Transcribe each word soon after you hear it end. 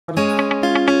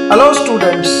Hello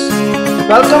students,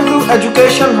 welcome to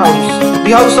Education House,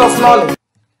 the house of knowledge.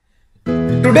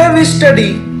 Today we study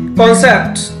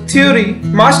concepts, theory,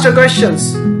 master questions.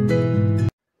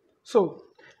 So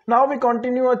now we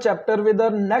continue our chapter with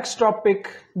our next topic,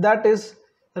 that is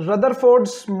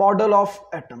Rutherford's model of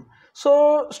atom.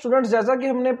 So students, जैसा कि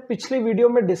हमने पिछली video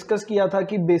में discuss किया था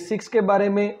कि basics के बारे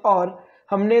में और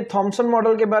हमने थॉमसन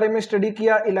मॉडल के बारे में स्टडी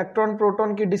किया, इलेक्ट्रॉन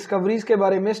प्रोटॉन की डिस्कवरीज के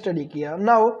बारे में स्टडी किया.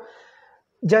 नाउ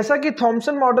जैसा कि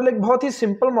थॉमसन मॉडल एक बहुत ही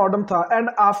सिंपल मॉडल था and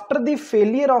after the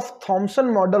failure of Thompson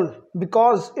model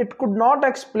because it could not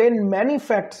explain many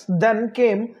facts then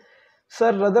came Sir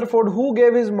Rutherford, who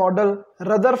gave his model,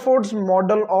 Rutherford's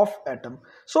model of atom.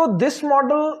 So this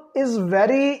model is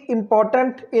very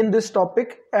important in this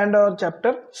topic and our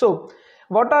chapter. So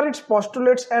what are its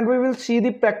postulates, and we will see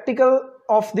the practical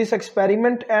of this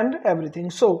experiment and everything.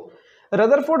 So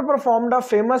Rutherford performed a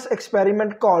famous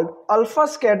experiment called alpha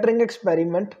scattering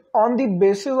experiment, on the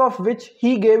basis of which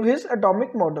he gave his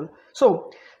atomic model. So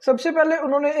सबसे पहले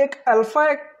उन्होंने एक alpha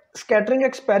scattering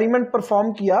experiment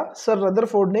perform किया sir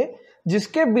Rutherford ने,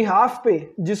 जिसके behalf पे,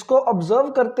 जिसको observe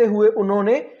करते हुए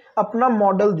उन्होंने अपना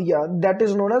मॉडल दिया, that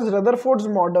is known as Rutherford's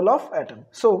model of atom.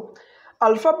 So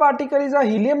alpha particle is a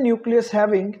helium nucleus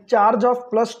having charge of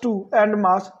 +2 and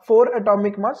mass 4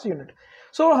 atomic mass unit.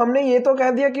 सो हमने ये तो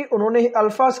कह दिया कि उन्होंने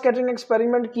अल्फा स्कैटरिंग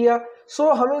एक्सपेरिमेंट किया. सो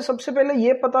हमें सबसे पहले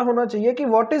ये पता होना चाहिए कि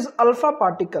what is alpha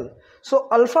particle. So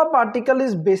alpha particle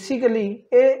is basically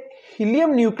A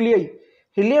helium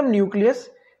nucleus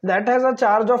that has a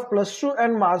charge of +2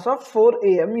 and mass of 4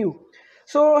 AMU.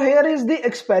 So here is the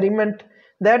experiment,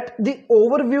 that the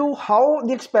overview how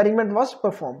the experiment was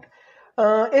performed.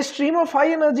 A stream of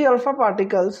high energy alpha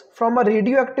particles from a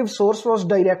radioactive source was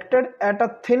directed at a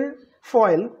thin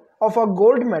foil of a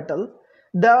gold metal.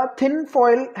 The thin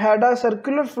foil had a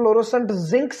circular fluorescent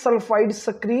zinc sulfide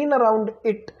screen around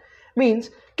it. Means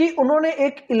कि उन्होंने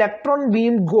एक electron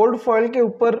beam gold foil के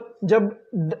ऊपर जब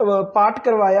part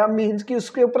करवाया, means कि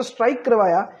उसके ऊपर स्ट्राइक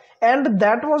करवाया, and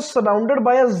that was surrounded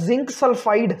by a zinc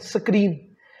sulphide screen.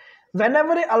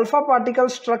 Whenever a alpha particle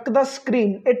struck the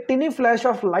screen, a tiny flash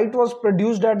of light was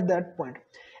produced at that point.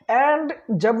 And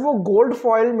जब वो गोल्ड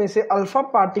फॉयल में से alpha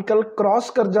particle cross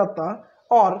कर जाता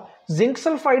और zinc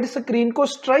sulphide screen को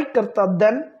strike करता,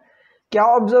 then क्या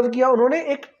ऑब्जर्व किया उन्होंने?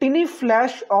 एक टिनी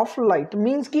फ्लैश ऑफ लाइट,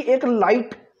 मींस कि एक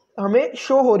लाइट हमें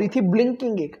शो हो रही थी,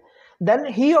 ब्लिंकिंग एक. Then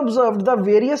he observed the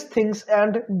various things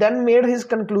and then made his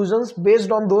conclusions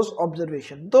based on those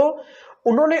observation. तो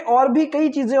उन्होंने और भी कई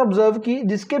चीजें ऑब्जर्व की,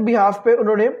 जिसके बिहाफ पे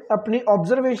उन्होंने अपनी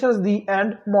ऑब्जर्वेशंस दी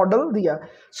एंड मॉडल दिया.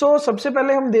 सो सबसे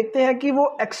पहले हम देखते हैं कि वो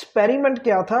एक्सपेरिमेंट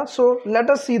क्या था. So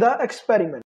let us see the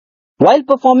experiment. While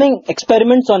performing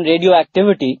experiments on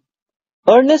radioactivity,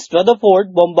 Ernest Rutherford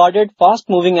bombarded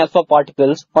fast-moving alpha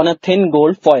particles on a thin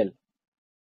gold foil.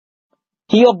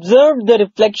 He observed the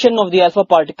reflection of the alpha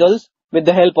particles with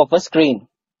the help of a screen.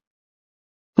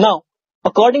 Now,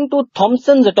 according to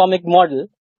Thomson's atomic model,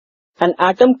 an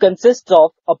atom consists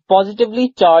of a positively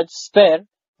charged sphere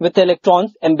with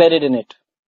electrons embedded in it.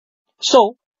 So,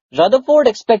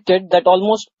 Rutherford expected that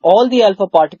almost all the alpha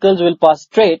particles will pass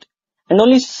straight and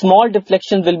only small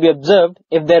deflections will be observed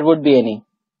if there would be any.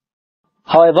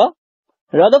 However,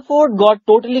 Rutherford got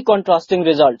totally contrasting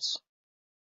results.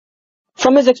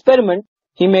 From his experiment,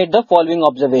 he made the following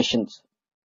observations.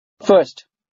 First,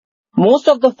 most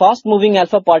of the fast-moving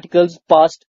alpha particles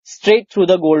passed straight through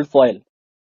the gold foil.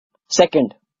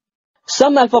 Second,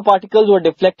 some alpha particles were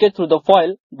deflected through the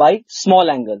foil by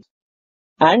small angles.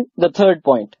 And the third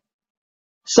point,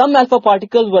 some alpha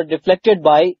particles were deflected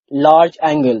by large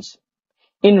angles.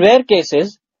 In rare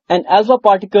cases, an alpha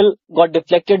particle got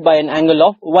deflected by an angle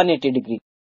of 180 degrees.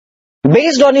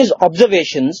 Based on his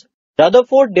observations,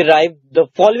 Rutherford derived the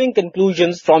following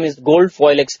conclusions from his gold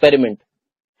foil experiment.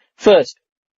 First,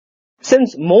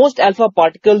 since most alpha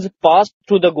particles passed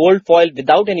through the gold foil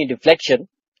without any deflection,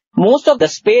 most of the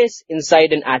space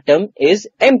inside an atom is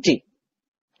empty.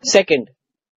 Second,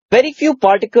 very few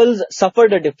particles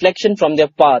suffered a deflection from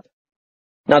their path.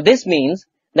 Now this means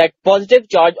that positive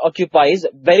charge occupies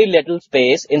very little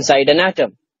space inside an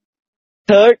atom.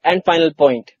 Third and final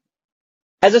point,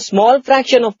 as a small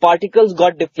fraction of particles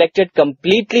got deflected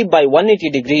completely by 180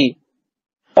 degree,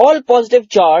 all positive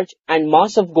charge and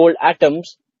mass of gold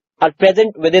atoms are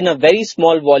present within a very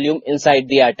small volume inside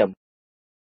the atom.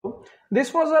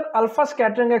 This was our alpha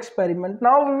scattering experiment.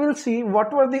 Now we will see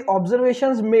what were the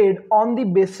observations made on the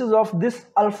basis of this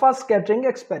alpha scattering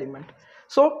experiment.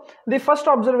 So the first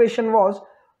observation was,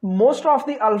 most of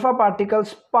the alpha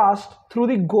particles passed through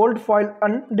the gold foil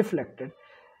undeflected.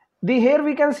 Here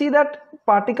we can see that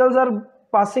particles are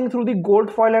passing through the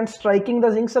gold foil and striking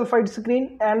the zinc sulfide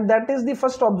screen, and that is the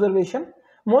first observation.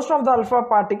 Most of the alpha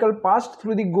particle passed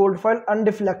through the gold foil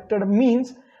undeflected,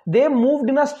 means they moved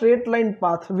in a straight line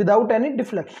path without any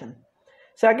deflection.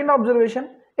 Second observation,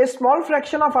 a small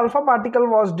fraction of alpha particle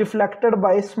was deflected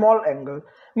by a small angle,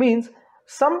 means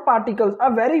some particles,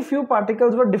 a very few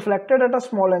particles were deflected at a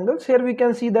small angle. Here we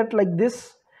can see that like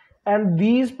this, and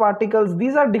these particles,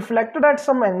 these are deflected at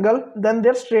some angle than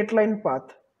their straight line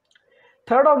path.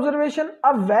 Third observation,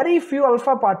 a very few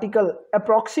alpha particle,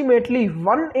 approximately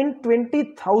 1 in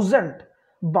 20,000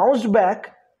 bounced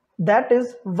back, that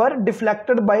is were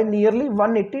deflected by nearly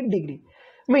 180 degree.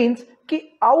 Means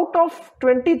ki out of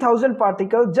 20,000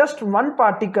 particles, just one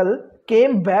particle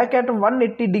came back at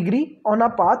 180 degree on a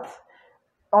path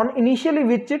on initially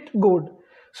which it goed.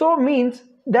 So means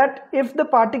that if the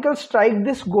particle strike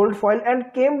this gold foil and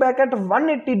came back at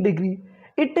 180 degree,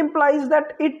 it implies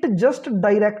that it just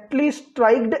directly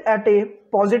striked at a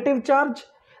positive charge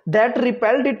that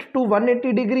repelled it to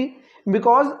 180 degree.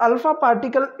 Because alpha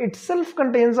particle itself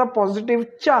contains a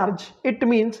positive charge, it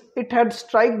means it had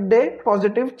struck a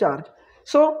positive charge.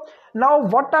 So now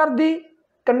what are the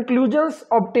conclusions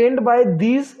obtained by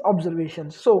these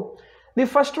observations? So the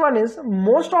first one is,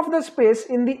 most of the space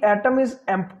in the atom is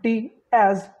empty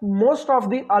as most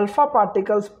of the alpha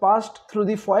particles passed through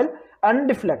the foil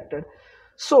undeflected.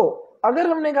 So अगर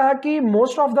हमने कहा कि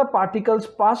most of the particles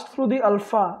passed through the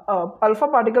alpha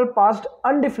particle passed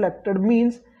undeflected,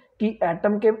 means कि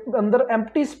atom के अंदर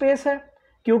empty space है,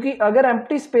 क्योंकि अगर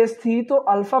एम्प्टी स्पेस थी तो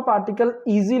alpha particle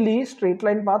easily straight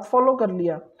line path follow कर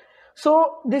लिया.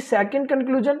 So the second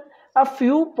conclusion, a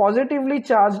few positively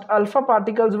charged alpha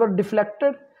particles were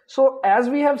deflected. So as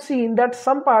we have seen that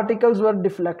some particles were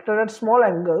deflected at small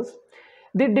angles,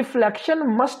 the deflection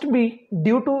must be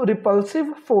due to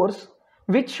repulsive force,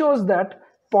 which shows that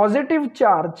positive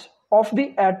charge of the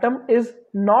atom is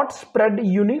not spread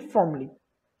uniformly.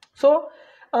 So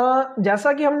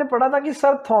जैसा कि हमने पढ़ा था कि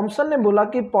sir Thompson ने बोला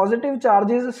कि positive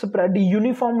charge is spread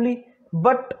uniformly,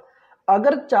 but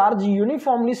अगर चार्ज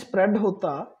यूनिफॉर्मली स्प्रेड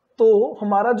होता तो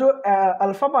हमारा जो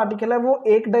अल्फा पार्टिकल है वो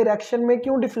एक डायरेक्शन में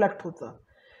क्यों डिफ्लेक्ट होता?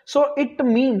 So it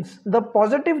means the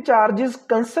positive charge is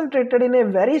concentrated in a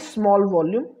very small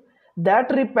volume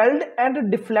that repelled and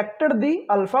deflected the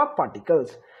alpha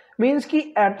particles. Means कि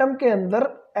एटम के अंदर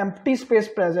एम्प्टी स्पेस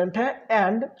प्रेजेंट है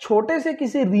एंड छोटे से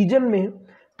किसी रीजन में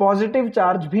पॉजिटिव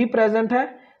चार्ज भी प्रेजेंट है,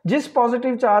 जिस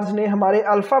पॉजिटिव चार्ज ने हमारे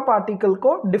अल्फा पार्टिकल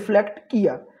को डिफ्लेक्ट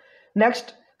किया.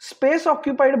 Next, space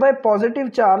occupied by positive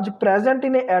charge present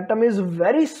in an atom is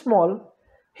very small.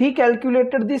 He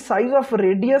calculated the size of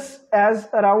radius as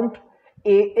around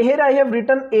here I have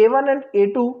written A1 and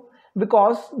A2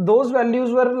 because those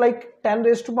values were like 10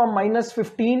 raised to power minus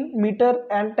 15 meter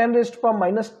and 10 raised to power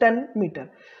minus 10 meter.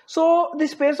 So the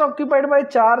space occupied by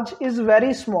charge is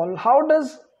very small. How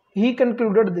does he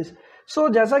concluded this? So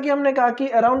जैसा कि हमने कहा कि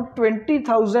around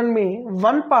 20,000 में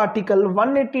one particle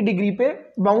 180 degree पे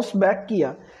bounce back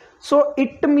किया. So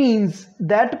it means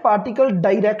that particle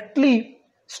directly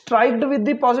स्ट्राइक्ड with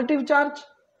the positive charge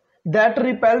that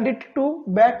repelled it to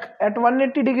back at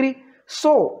 180 degree.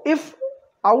 So if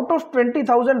out of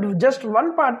 20,000 just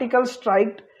one particle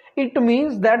स्ट्राइक्ड, it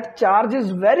means that charge is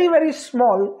very very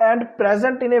small and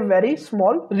present in a very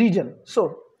small region. So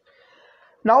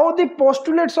now the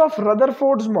postulates of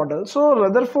Rutherford's model. So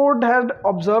Rutherford had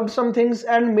observed some things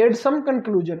and made some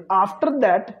conclusion. After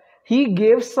that he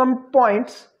gave some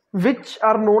points which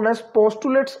are known as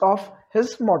postulates of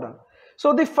his model.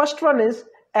 So the first one is,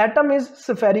 atom is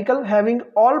spherical having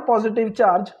all positive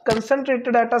charge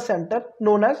concentrated at a center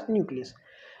known as nucleus.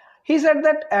 He said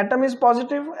that atom is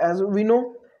positive, as we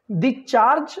know. The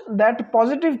charge, that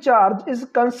positive charge is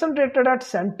concentrated at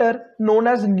center known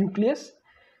as nucleus.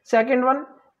 Second one,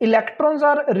 electrons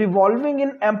are revolving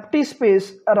in empty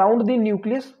space around the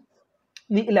nucleus.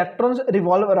 The electrons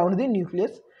revolve around the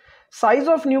nucleus. Size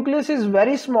of nucleus is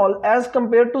very small as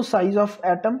compared to size of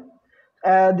atom.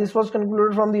 This was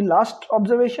concluded from the last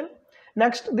observation.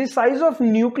 Next, the size of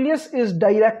nucleus is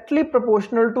directly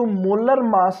proportional to molar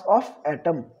mass of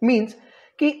atom. Means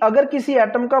कि अगर किसी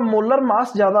atom का molar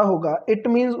mass ज्यादा होगा, it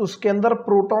means उसके अंदर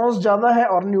protons ज्यादा है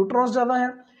और न्यूट्रॉन्स ज्यादा है.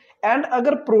 एंड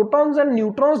अगर प्रोटॉन्स एंड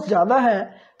न्यूट्रॉन्स ज्यादा है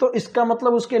तो इसका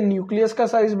मतलब उसके न्यूक्लियस का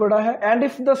साइज बड़ा है. And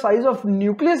if the size of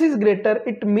nucleus is greater,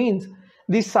 it means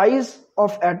the size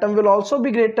of atom will also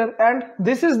be greater. And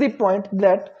this is the point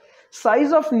that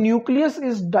size of nucleus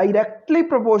is directly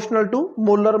proportional to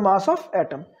molar mass of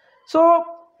atom. So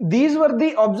these were the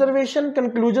observation,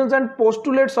 conclusions and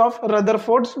postulates of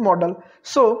Rutherford's model.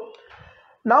 So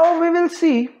now we will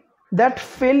see that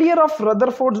failure of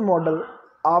Rutherford's model.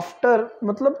 After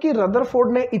मतलब कि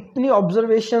Rutherford ने इतनी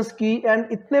observations की and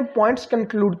इतने points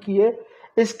conclude किए,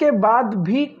 इसके बाद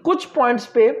भी कुछ पॉइंट्स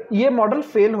पे ये मॉडल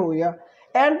फेल हो गया।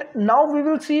 And now we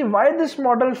will see why this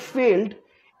model failed,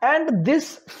 and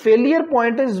this failure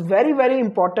point is very very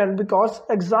important because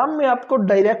exam में आपको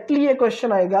डायरेक्टली ये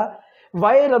क्वेश्चन आएगा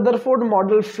व्हाई रदरफोर्ड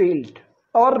मॉडल फेल्ड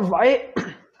और why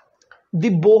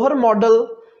the Bohr model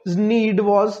need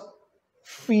was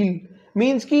feel,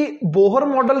 means कि Bohr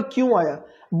model क्यों आया।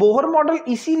 Bohr model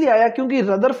इसीलिए आया क्योंकि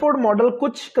रदरफोर्ड मॉडल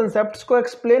कुछ कंसेप्ट्स को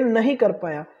एक्सप्लेन नहीं कर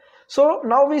पाया। सो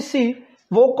नाउ वी सी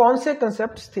वो कौन से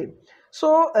कंसेप्ट्स थे। सो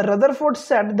Rutherford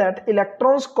said that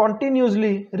electrons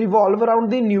continuously revolve around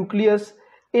the nucleus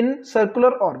in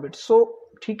circular orbit. सो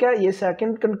ठीक है, ये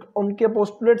सेकंड उनके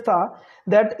पोस्टुलेट था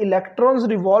that electrons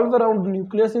revolve around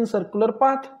nucleus in circular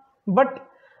path, but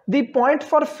the point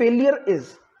for failure is,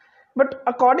 but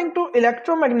according to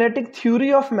electromagnetic theory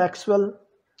of Maxwell,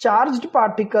 charged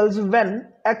particles when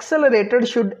accelerated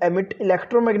should emit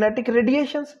electromagnetic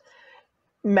radiations।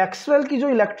 Maxwell की जो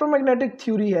electromagnetic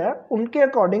theory है उनके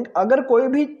according अगर कोई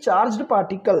भी charged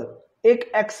particle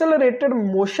एक accelerated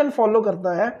motion follow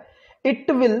करता है,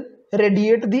 it will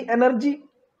radiate the energy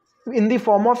in the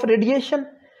form of radiation.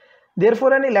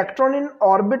 Therefore, an electron in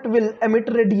orbit will emit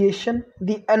radiation.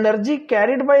 The energy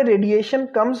carried by radiation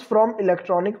comes from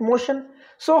electronic motion.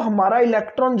 So हमारा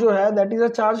electron जो है that is a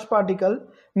charged particle,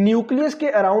 nucleus के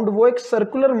around वो एक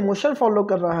circular motion follow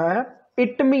कर रहा है.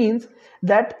 It means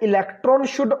that electron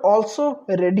should also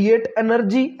radiate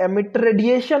energy, emit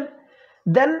radiation.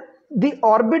 Then the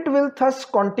orbit will thus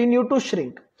continue to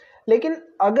shrink. लेकिन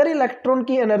अगर इलेक्ट्रॉन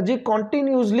की एनर्जी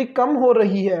कॉन्टिन्यूसली कम हो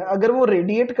रही है, अगर वो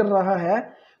रेडिएट कर रहा है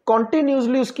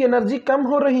कॉन्टिन्यूसली, उसकी एनर्जी कम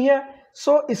हो रही है,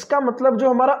 सो इसका मतलब जो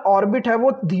हमारा ऑर्बिट है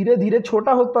वो धीरे धीरे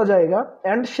छोटा होता जाएगा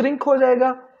एंड श्रिंक हो जाएगा.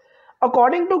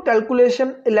 According to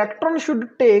calculation, electron should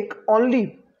take only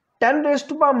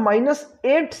 10⁻⁸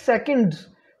 seconds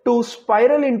to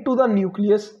spiral into the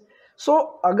nucleus. सो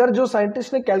अगर जो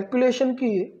साइंटिस्ट ने कैलकुलेशन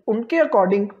की उनके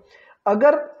अकॉर्डिंग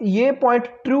अगर ये पॉइंट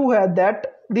ट्रू है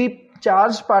that the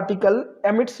charge particle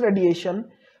emits radiation,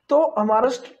 तो हमारा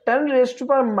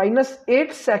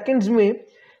 10⁻⁸ सेकेंड्स में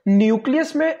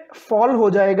न्यूक्लियस में फॉल हो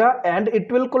जाएगा and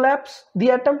it will collapse the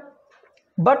atom.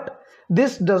 But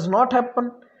this does not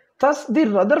happen. Thus, the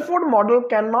Rutherford model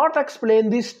cannot explain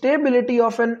the stability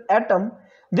of an atom.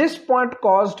 This point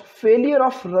caused failure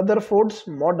of Rutherford's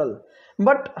model.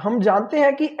 But हम जानते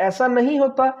हैं कि ऐसा नहीं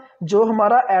होता. जो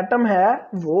हमारा एटम है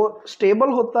वो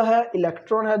स्टेबल होता है,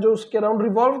 इलेक्ट्रॉन है जो उसके अराउंड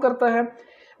रिवॉल्व करता है.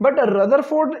 बट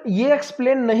रदरफोर्ड ये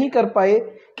एक्सप्लेन नहीं कर पाए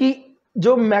कि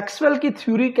जो मैक्सवेल की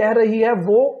थ्योरी कह रही है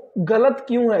वो गलत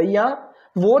क्यों है या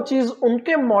वो चीज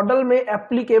उनके मॉडल में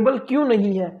एप्लीकेबल क्यों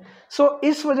नहीं है. सो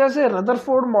इस वजह से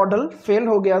रदरफोर्ड मॉडल फेल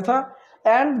हो गया था.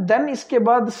 एंड देन इसके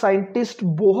बाद साइंटिस्ट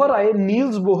बोहर आए,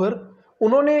 नील्स बोहर,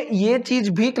 उन्होंने ये चीज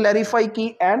भी क्लैरिफाई की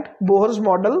एंड बोहर्स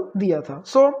मॉडल दिया था.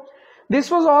 So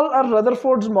this was all a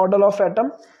Rutherford's model of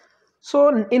atom. So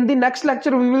in the next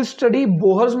lecture we will study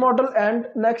Bohr's model and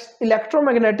next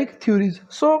electromagnetic theories.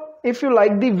 So if you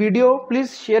like the video,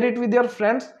 please share it with your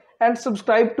friends and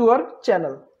subscribe to our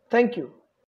channel. Thank you.